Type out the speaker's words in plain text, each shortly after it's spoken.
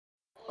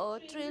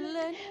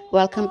Audrylin,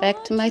 Welcome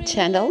back to my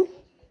channel.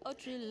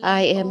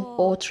 I am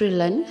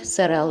Audrylin,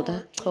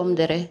 Zerilda,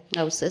 KOMTERE,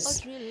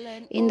 Nauses.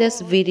 In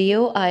this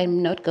video,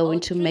 I'm not going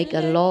to make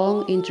a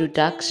long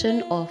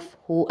introduction of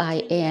who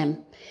I am,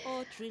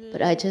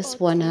 but I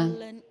just want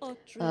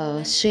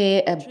to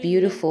share a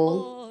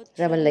beautiful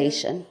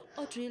revelation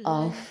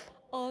of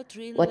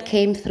what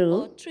came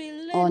through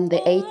on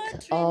the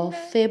 8th of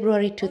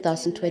February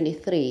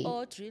 2023.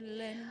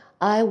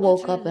 I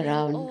woke up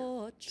around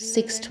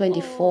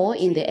 6:24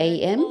 in the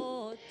AM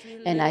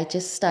and I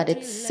just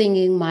started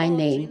singing my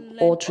name,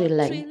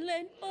 Audrylin.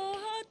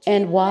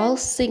 And while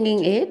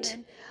singing it,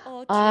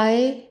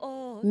 I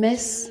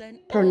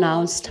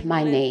mispronounced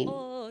my name.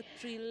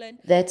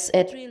 That's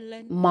at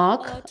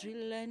mark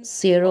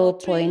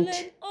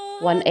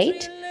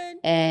 0.18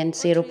 and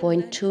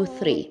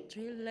 0.23.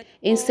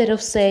 Instead of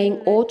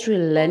saying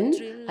Audrylin,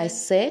 I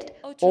said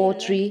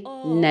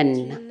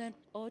Audrynin.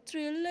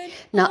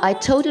 Now, I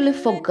totally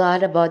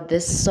forgot about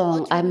this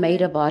song I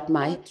made about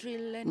my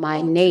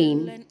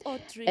name.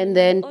 And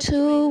then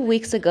 2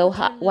 weeks ago,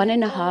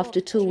 1.5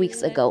 to 2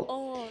 weeks ago,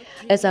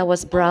 as I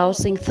was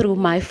browsing through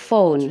my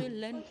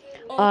phone,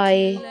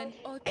 I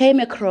came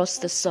across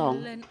the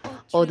song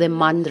or the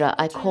mantra.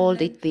 I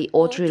called it the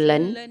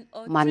Audrylin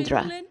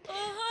mantra.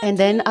 And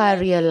then I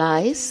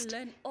realized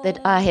that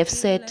I have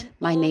said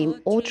my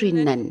name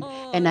Audrynin,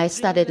 and I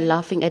started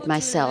laughing at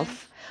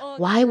myself.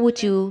 Why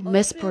would you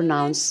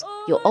mispronounce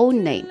your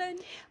own name?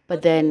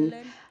 But then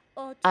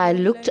I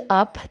looked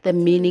up the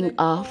meaning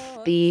of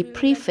the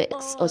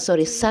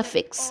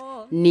suffix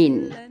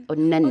nin or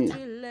nen,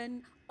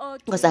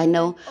 because I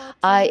know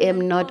I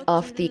am not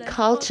of the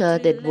culture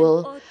that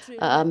will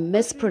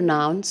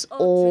mispronounce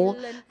or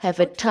have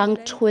a tongue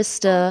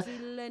twister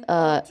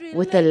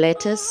with the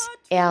letters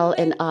L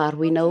and R.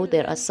 We know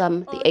there are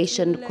some, the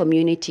Asian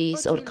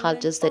communities or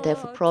cultures that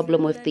have a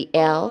problem with the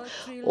L,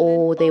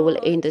 or they will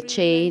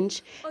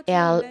interchange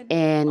L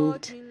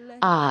and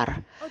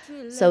R.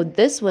 So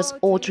this was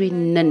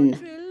Audrylin.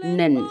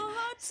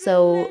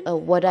 So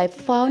what I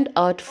found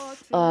out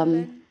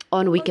on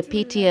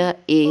Wikipedia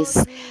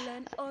is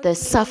the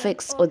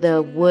suffix or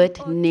the word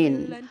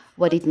nin,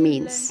 what it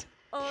means.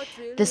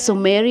 The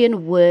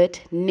Sumerian word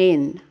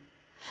nin,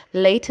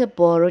 later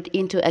borrowed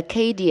into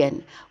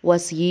Akkadian,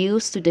 was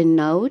used to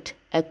denote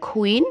a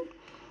queen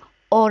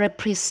or a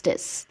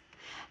priestess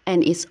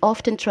and is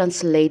often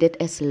translated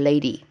as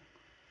lady.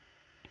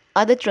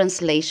 Other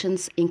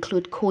translations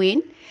include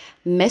queen,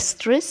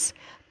 mistress,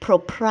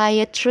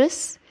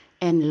 proprietress,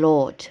 and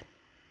lord.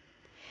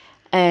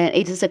 And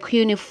it is a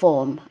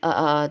cuneiform,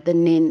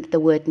 the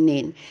word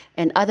nin.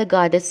 And other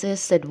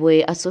goddesses that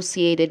were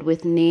associated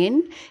with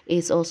nin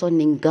is also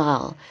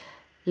Ningal,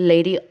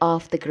 Lady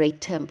of the Great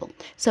Temple.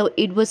 So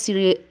it was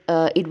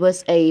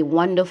a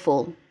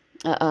wonderful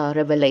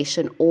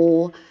revelation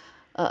or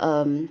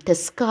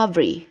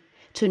discovery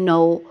to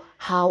know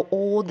how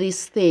all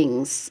these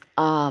things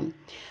are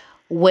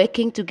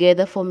working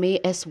together for me,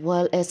 as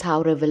well as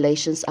how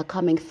revelations are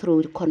coming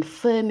through,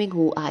 confirming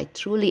who I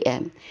truly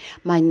am.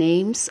 My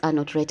names are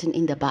not written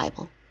in the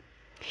Bible.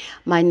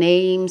 My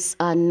names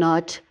are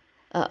not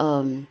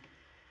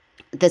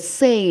the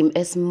same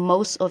as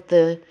most of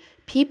the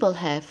people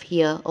have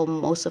here, or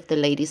most of the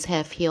ladies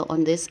have here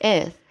on this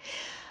earth.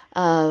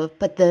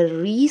 But the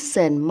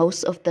reason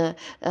most of the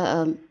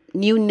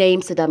new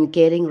names that I'm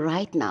getting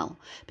right now,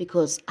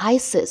 because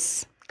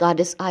Isis,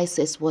 Goddess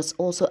Isis, was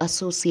also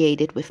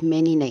associated with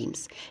many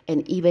names.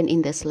 And even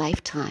in this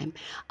lifetime,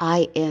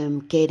 I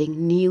am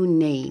getting new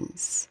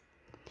names.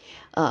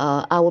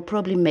 I will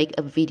probably make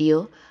a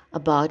video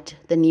about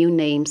the new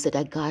names that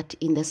I got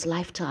in this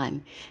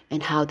lifetime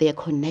and how they are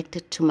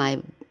connected to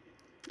my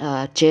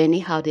journey,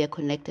 how they are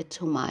connected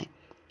to my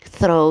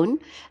throne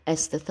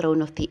as the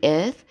throne of the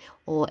earth,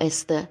 or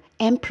as the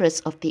empress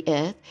of the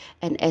earth,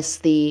 and as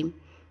the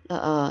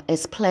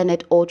as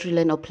planet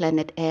Audrylin or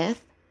planet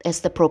Earth,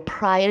 as the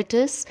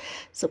proprietress.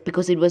 So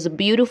because it was a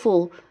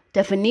beautiful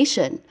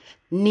definition.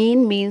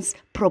 Nin means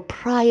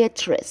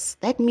proprietress.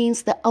 That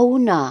means the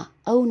owner.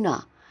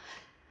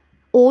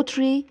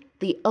 Audrey,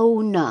 the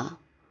owner.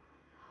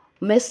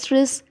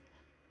 Mistress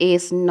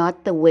is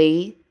not the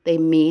way they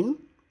mean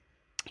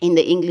in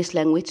the English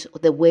language,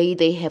 the way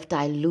they have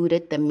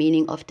diluted the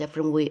meaning of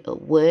different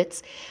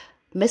words.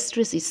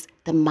 Mistress is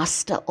the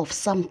master of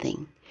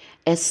something,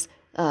 as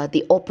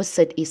the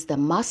opposite is the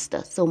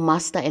master. So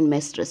master and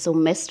mistress. So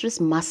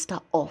mistress, master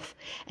of.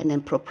 And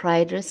then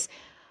proprietress,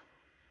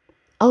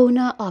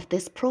 owner of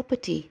this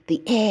property,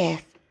 the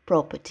earth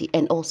property,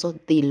 and also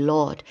the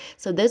Lord.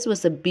 So this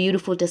was a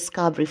beautiful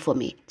discovery for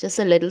me. Just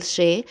a little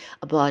share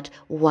about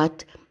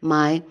what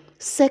my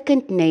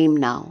second name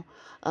now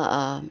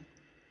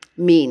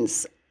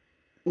means.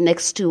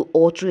 Next to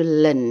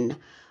Audrylin,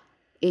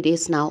 it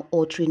is now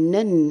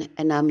Audrynin,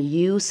 and I'm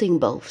using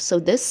both. So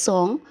this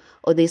song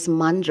or this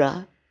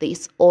mantra,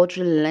 this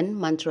Audrylin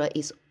mantra,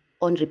 is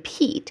on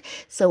repeat,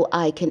 so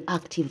I can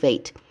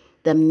activate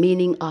the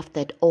meaning of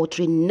that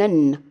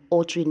Audrynin.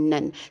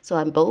 So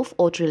I'm both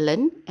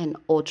Audrylin and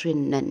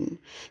Audrynin.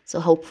 So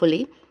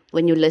hopefully